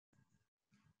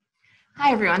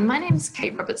Hi everyone, my name is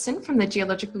Kate Robertson from the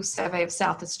Geological Survey of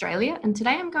South Australia, and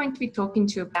today I'm going to be talking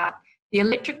to you about the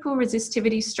electrical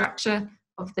resistivity structure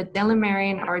of the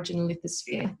Delamerian Orogen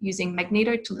lithosphere using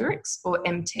magnetotellurics, or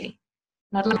MT.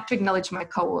 And I'd like to acknowledge my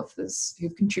co-authors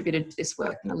who've contributed to this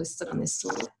work and are listed on this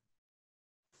slide.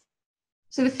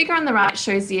 So the figure on the right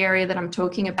shows the area that I'm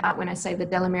talking about when I say the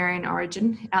Delamerian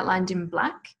Orogen, outlined in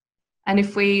black. And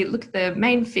if we look at the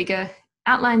main figure,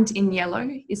 outlined in yellow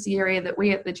is the area that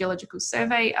we at the Geological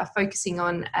Survey are focusing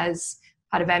on as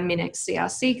part of our MinEx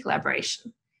CRC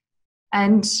collaboration.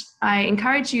 And I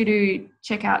encourage you to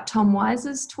check out Tom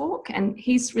Wise's talk, and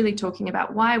he's really talking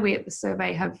about why we at the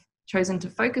survey have chosen to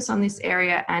focus on this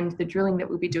area and the drilling that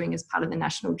we'll be doing as part of the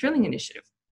National Drilling Initiative.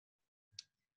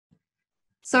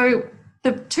 So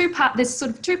there's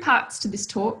sort of two parts to this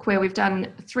talk where we've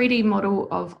done a 3D model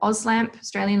of AusLAMP,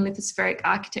 Australian Lithospheric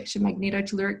Architecture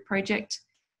Magnetotelluric Project,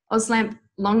 AusLAMP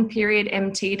long period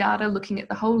MT data looking at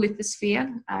the whole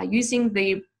lithosphere using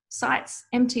the sites,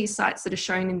 MT sites that are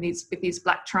shown in with these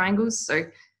black triangles, so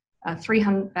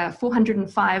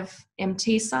 405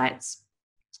 MT sites.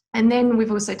 And then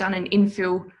we've also done an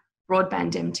infill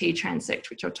Broadband MT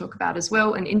Transect, which I'll talk about as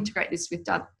well, and integrate this with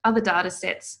other data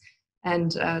sets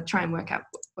and try and work out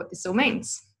what this all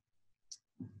means.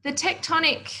 The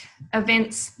tectonic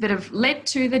events that have led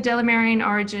to the Delamerian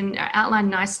Orogen are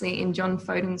outlined nicely in John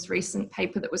Foden's recent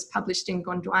paper that was published in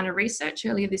Gondwana Research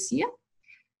earlier this year.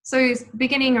 So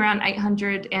beginning around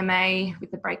 800 MA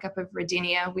with the breakup of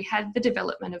Rodinia, we had the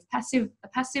development of a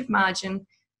passive margin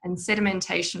and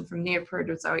sedimentation from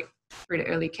Neoproterozoic through to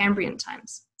early Cambrian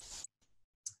times.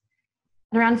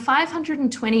 At around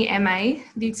 520 MA,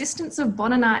 the existence of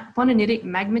bonanitic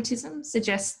magmatism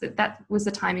suggests that that was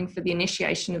the timing for the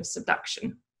initiation of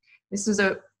subduction.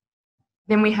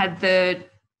 Then we had the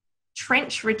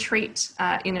trench retreat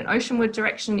in an oceanward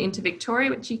direction into Victoria,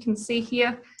 which you can see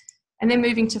here. And then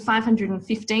moving to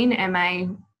 515 MA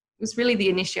was really the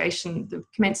initiation, the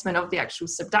commencement of the actual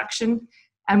subduction.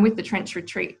 And with the trench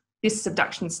retreat, this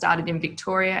subduction started in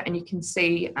Victoria, and you can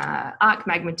see arc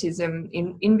magmatism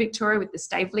in Victoria with the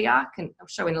Staveley arc, and I'll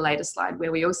show in a later slide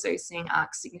where we're also seeing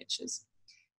arc signatures.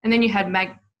 And then you had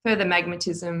further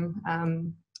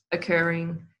magmatism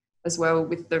occurring as well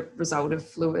with the result of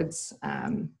fluids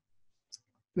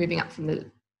moving up from the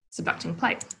subducting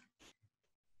plate.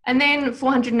 And then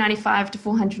 495 to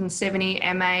 470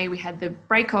 MA, we had the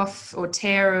break-off or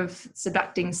tear of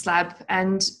subducting slab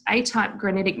and A-type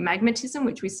granitic magmatism,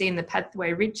 which we see in the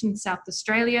Pathway Ridge in South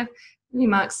Australia, really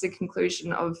marks the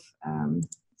conclusion of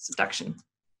subduction.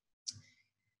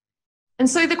 And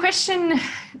so the question,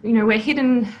 we're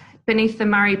hidden beneath the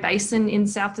Murray Basin in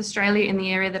South Australia in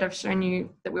the area that I've shown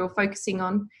you that we were focusing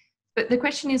on. But the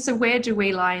question is, so where do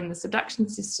we lie in the subduction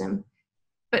system?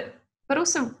 But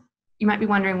also, you might be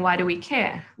wondering, why do we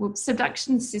care? Well,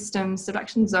 subduction systems,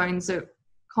 subduction zones are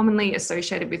commonly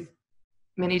associated with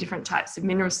many different types of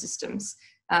mineral systems,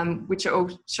 which are all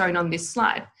shown on this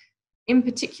slide. In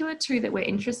particular, two that we're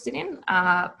interested in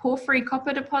are porphyry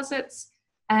copper deposits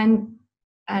and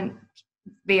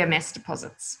VMS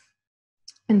deposits.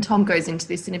 And Tom goes into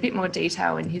this in a bit more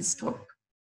detail in his talk.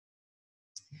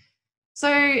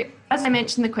 So, as I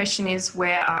mentioned, the question is,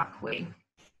 where are we?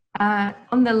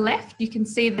 On the left, you can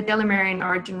see the Delamerian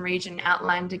Orogen region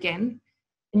outlined again,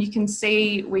 and you can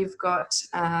see we've got,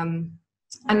 and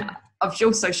I've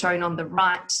also shown on the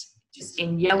right, just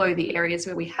in yellow, the areas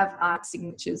where we have arc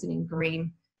signatures, and in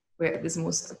green, where there's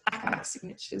more sort of black arc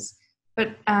signatures.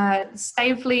 But the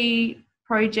Staveley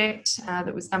project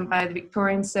that was done by the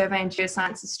Victorian Survey and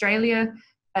Geoscience Australia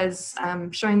has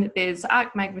shown that there's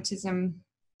arc magmatism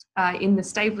in the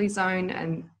Staveley zone,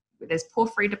 and there's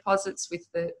porphyry deposits with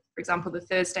for example, the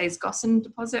Thursday's Gossan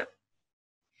deposit.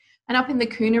 And up in the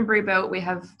Coonabri belt, we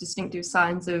have distinctive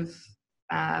signs of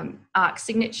arc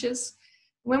signatures.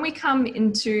 When we come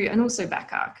into, and also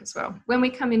back arc as well, when we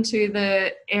come into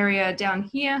the area down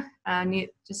here,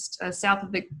 south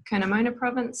of the Curnamona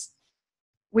province,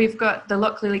 we've got the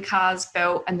Loch Lily Cars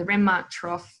belt and the Renmark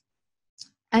trough.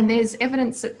 And there's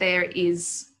evidence that there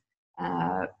is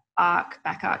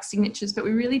back arc signatures, but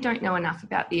we really don't know enough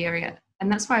about the area.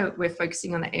 And that's why we're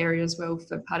focusing on the area as well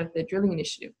for part of the drilling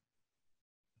initiative.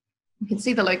 You can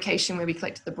see the location where we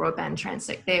collected the broadband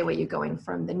transect there, where you're going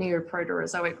from the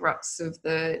Neoproterozoic rocks of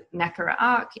the Nakara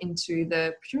arc into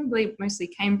the presumably mostly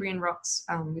Cambrian rocks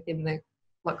within the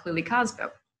Loch Lily Cars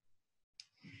belt.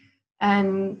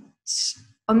 And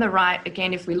on the right,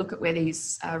 again, if we look at where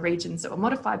these regions that were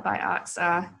modified by arcs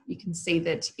are, you can see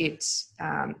that it's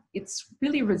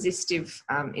really resistive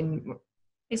in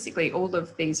basically all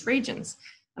of these regions.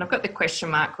 And I've got the question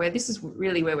mark where this is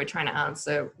really where we're trying to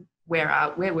answer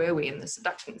where were we in the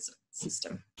subduction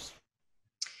system.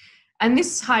 And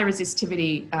this high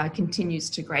resistivity continues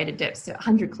to greater depths. At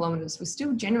 100 kilometres, we're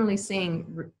still generally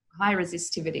seeing high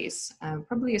resistivities,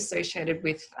 probably associated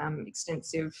with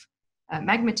extensive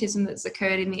magmatism that's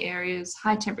occurred in the areas,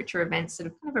 high temperature events that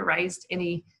have kind of erased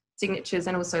any signatures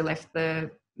and also left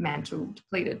the mantle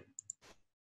depleted.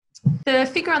 The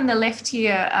figure on the left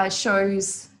here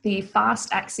shows the fast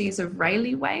axes of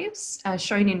Rayleigh waves,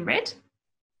 shown in red,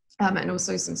 and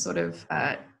also some sort of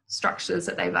structures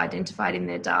that they've identified in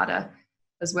their data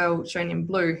as well, shown in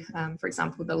blue. For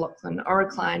example, the Lachlan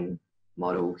Orogen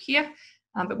model here,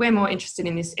 but we're more interested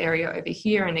in this area over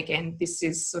here. And again, this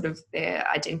is sort of their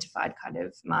identified kind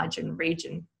of margin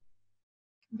region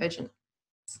convergence.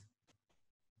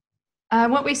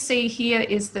 What we see here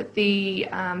is that the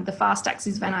fast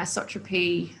axis of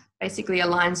anisotropy basically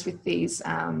aligns with these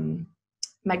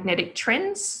magnetic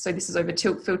trends. So this is over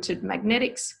tilt filtered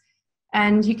magnetics.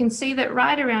 And you can see that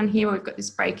right around here, we've got this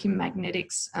break in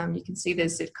magnetics. You can see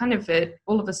there's a kind of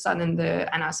all of a sudden the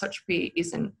anisotropy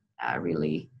isn't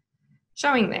really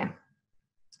showing there.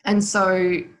 And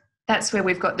so that's where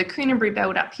we've got the Coonambury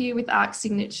belt up here with arc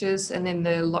signatures, and then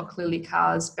the Loch Lilly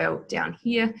Cars belt down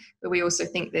here, where we also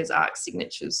think there's arc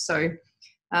signatures. So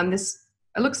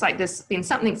it looks like there's been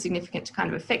something significant to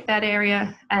kind of affect that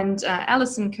area. And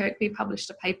Alison Kirkby published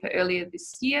a paper earlier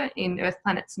this year in Earth,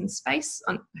 Planets and Space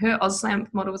on her AusLAMP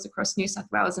models across New South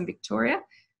Wales and Victoria,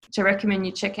 which I recommend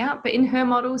you check out. But in her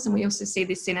models, and we also see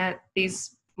this in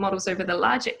these models over the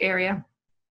larger area,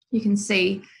 you can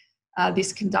see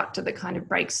this conductor that kind of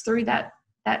breaks through that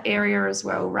area as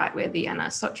well, right where the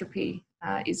anisotropy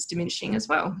is diminishing as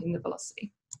well in the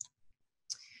velocity.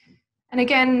 And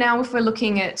again, now if we're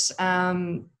looking at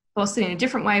velocity in a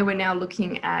different way, we're now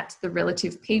looking at the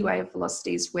relative P wave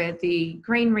velocities, where the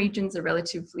green regions are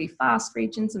relatively fast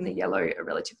regions and the yellow are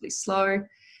relatively slow.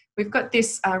 We've got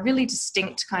this really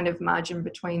distinct kind of margin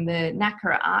between the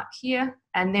Nakara arc here,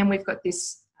 and then we've got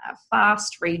this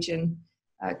fast region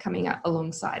coming up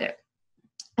alongside it.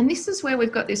 And this is where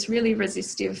we've got this really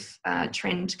resistive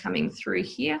trend coming through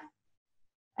here.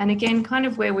 And again, kind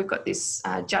of where we've got this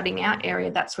jutting out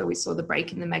area, that's where we saw the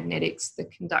break in the magnetics, the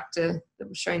conductor that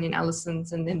was shown in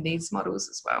Allison's, and then these models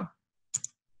as well.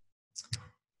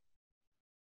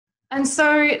 And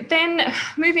so then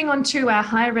moving on to our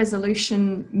high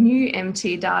resolution new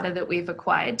MT data that we've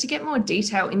acquired to get more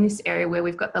detail in this area where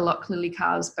we've got the Loch Lilly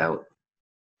Cars belt,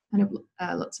 kind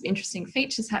of lots of interesting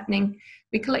features happening.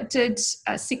 We collected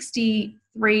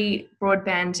 63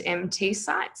 broadband MT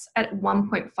sites at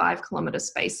 1.5 kilometre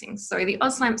spacing. So the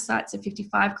AusLAMP sites are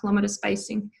 55 kilometre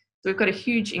spacing. So we've got a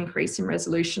huge increase in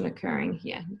resolution occurring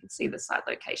here. You can see the site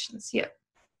locations here.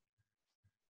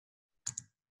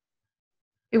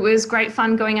 It was great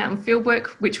fun going out on fieldwork,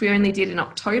 which we only did in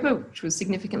October, which was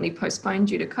significantly postponed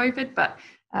due to COVID, but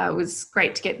it was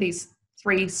great to get these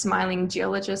 3 smiling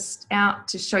geologists out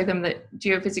to show them that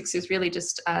geophysics is really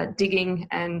just digging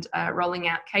and rolling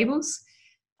out cables.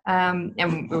 And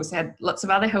we also had lots of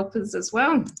other helpers as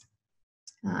well.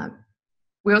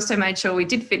 We also made sure we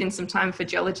did fit in some time for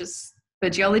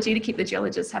geology to keep the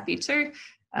geologists happy too.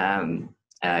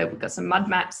 We've got some mud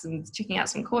maps and checking out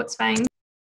some quartz veins.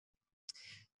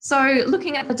 So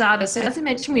looking at the data, so as I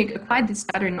mentioned, we acquired this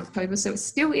data in October, so it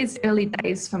still is early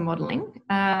days for modelling,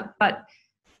 but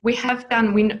we found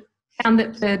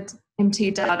that the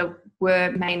MT data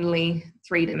were mainly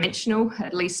 3-dimensional,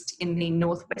 at least in the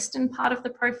northwestern part of the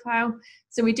profile.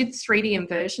 So we did 3D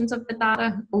inversions of the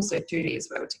data, also 2D as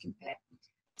well to compare.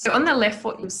 So on the left,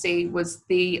 what you'll see was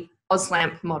the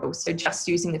AusLAMP model. So just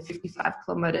using the 55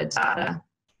 kilometre data,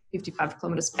 55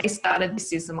 kilometre space data,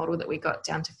 this is the model that we got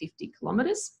down to 50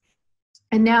 kilometres.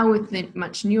 And now with the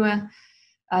much newer,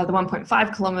 the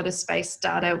 1.5 kilometre space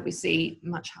data, we see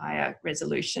much higher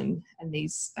resolution and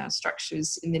these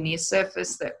structures in the near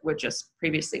surface that were just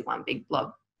previously one big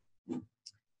blob.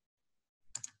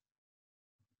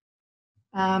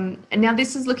 And now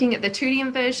this is looking at the 2D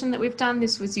inversion that we've done.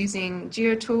 This was using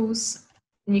GeoTools,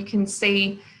 and you can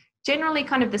see generally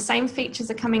kind of the same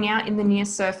features are coming out in the near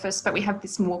surface, but we have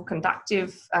this more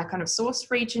conductive kind of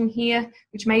source region here,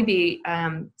 which may be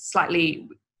slightly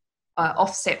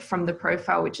offset from the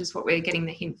profile, which is what we're getting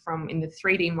the hint from in the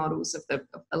 3D models of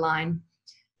the line.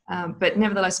 But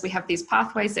nevertheless, we have these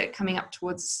pathways that are coming up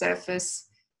towards the surface,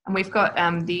 and we've got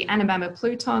the Anabama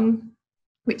Pluton,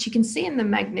 which you can see in the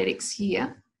magnetics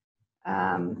here,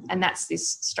 and that's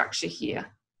this structure here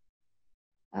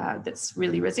that's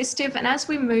really resistive. And as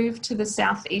we move to the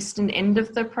southeastern end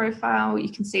of the profile, you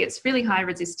can see it's really high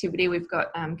resistivity. We've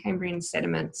got Cambrian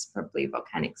sediments, probably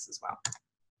volcanics as well.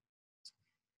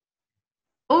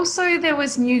 Also, there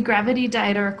was new gravity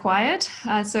data acquired.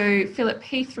 So Philip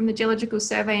Heath from the Geological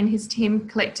Survey and his team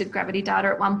collected gravity data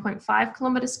at 1.5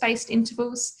 kilometre spaced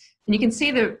intervals. And you can see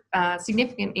the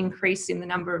significant increase in the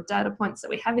number of data points that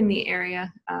we have in the area,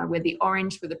 where the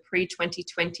orange were the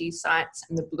pre-2020 sites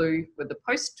and the blue were the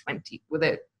post-20, were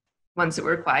the ones that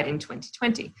were acquired in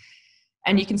 2020.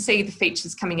 And you can see the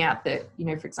features coming out that, you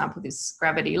know, for example, this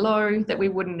gravity low that we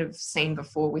wouldn't have seen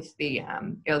before with the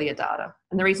earlier data.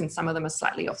 And the reason some of them are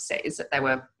slightly offset is that they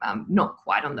were not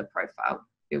quite on the profile.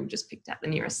 It just picked out the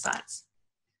nearest sites.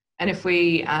 And if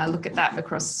we look at that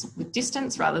across with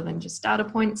distance rather than just data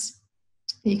points,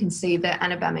 you can see the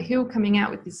Anabama Hill coming out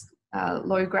with this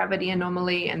low gravity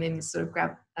anomaly, and then this sort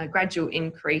of gradual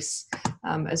increase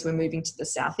as we're moving to the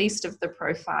southeast of the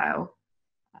profile.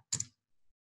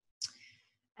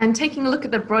 And taking a look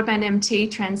at the Broadband MT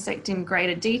transect in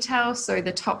greater detail. So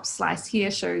the top slice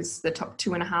here shows the top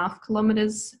 2.5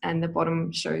 kilometres and the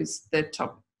bottom shows the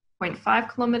top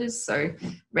 0.5 kilometres. So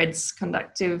red's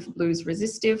conductive, blue's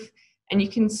resistive. And you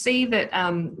can see that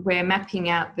we're mapping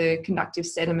out the conductive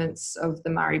sediments of the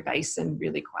Murray Basin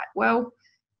really quite well.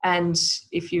 And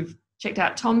if you've checked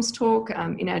out Tom's talk,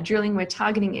 in our drilling, we're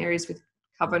targeting areas with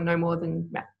cover no more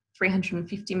than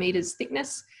 350 metres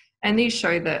thickness. And these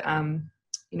show that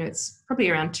you know, it's probably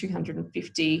around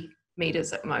 250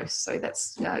 metres at most. So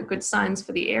that's good signs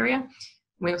for the area.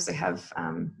 We also have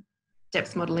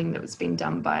depth modelling that was being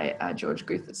done by George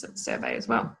Guthers at the survey as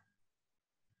well.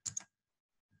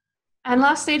 And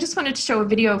lastly, I just wanted to show a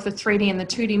video of the 3D and the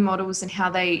 2D models and how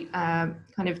they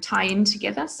kind of tie in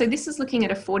together. So this is looking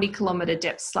at a 40-kilometre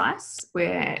depth slice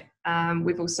where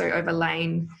we've also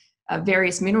overlain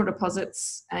various mineral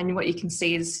deposits, and what you can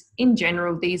see is, in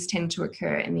general, these tend to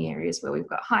occur in the areas where we've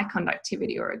got high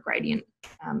conductivity or a gradient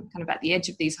kind of at the edge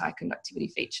of these high conductivity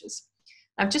features.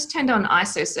 I've just turned on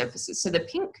isosurfaces, so the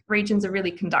pink regions are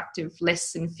really conductive,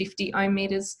 less than 50 ohm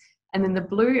meters, and then the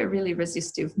blue are really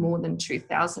resistive, more than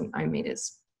 2000 ohm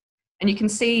meters. And you can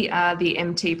see the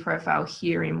MT profile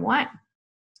here in white,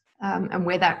 and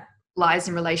where that lies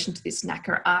in relation to this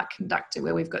nacre arc conductor,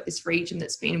 where we've got this region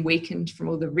that's been weakened from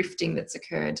all the rifting that's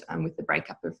occurred with the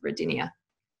breakup of Rodinia.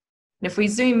 And if we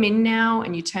zoom in now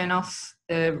and you turn off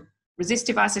the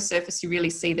resistive isosurface, you really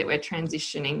see that we're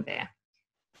transitioning there.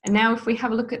 And now if we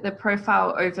have a look at the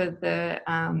profile over the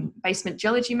basement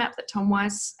geology map that Tom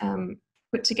Weiss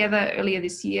put together earlier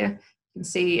this year, you can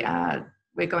see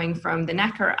we're going from the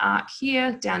nacre arc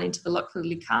here down into the Loch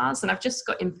Lily Cars, and I've just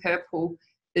got in purple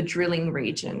the drilling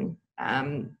region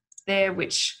there,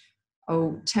 which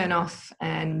I'll turn off,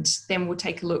 and then we'll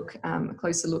take a look, a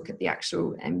closer look at the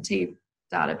actual MT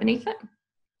data beneath it.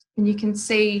 And you can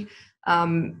see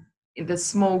the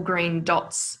small green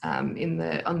dots on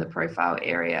the profile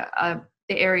area are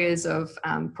the areas of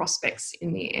prospects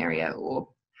in the area, or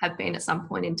have been at some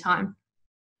point in time.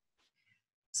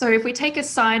 So if we take a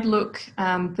side look,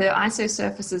 the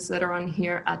isosurfaces that are on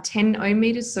here are 10 ohm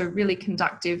meters, so really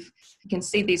conductive. You can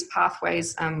see these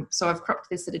pathways. So I've cropped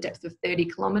this at a depth of 30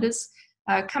 kilometers.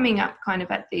 Coming up kind of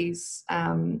at these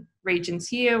regions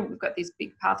here, we've got this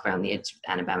big pathway on the edge of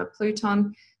the Anabama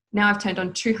Pluton. Now I've turned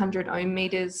on 200 ohm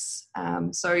meters,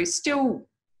 so still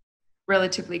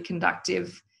relatively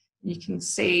conductive. You can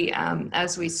see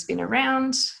as we spin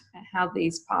around how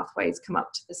these pathways come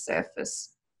up to the surface.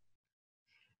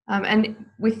 And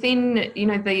within, you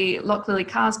know, the Loch Lily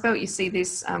Karst belt, you see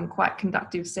this quite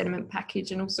conductive sediment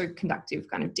package, and also conductive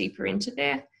kind of deeper into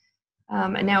there.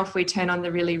 And now if we turn on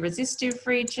the really resistive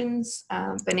regions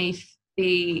beneath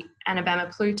the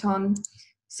Anabama Pluton,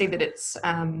 see that it's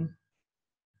yeah,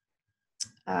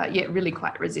 really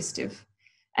quite resistive.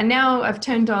 And now I've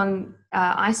turned on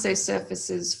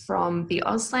isosurfaces from the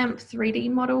AusLAMP 3D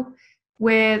model,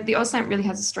 where the AusLAMP really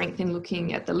has a strength in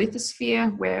looking at the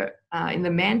lithosphere, where in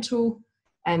the mantle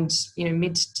and, you know,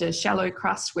 mid to shallow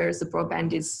crust, whereas the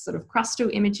broadband is sort of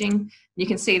crustal imaging. You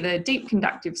can see the deep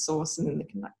conductive source and then the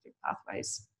conductive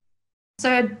pathways.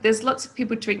 So there's lots of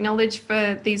people to acknowledge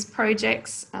for these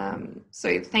projects.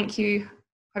 So thank you.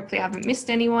 Hopefully I haven't missed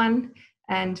anyone,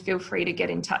 and feel free to get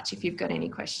in touch if you've got any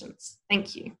questions.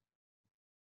 Thank you.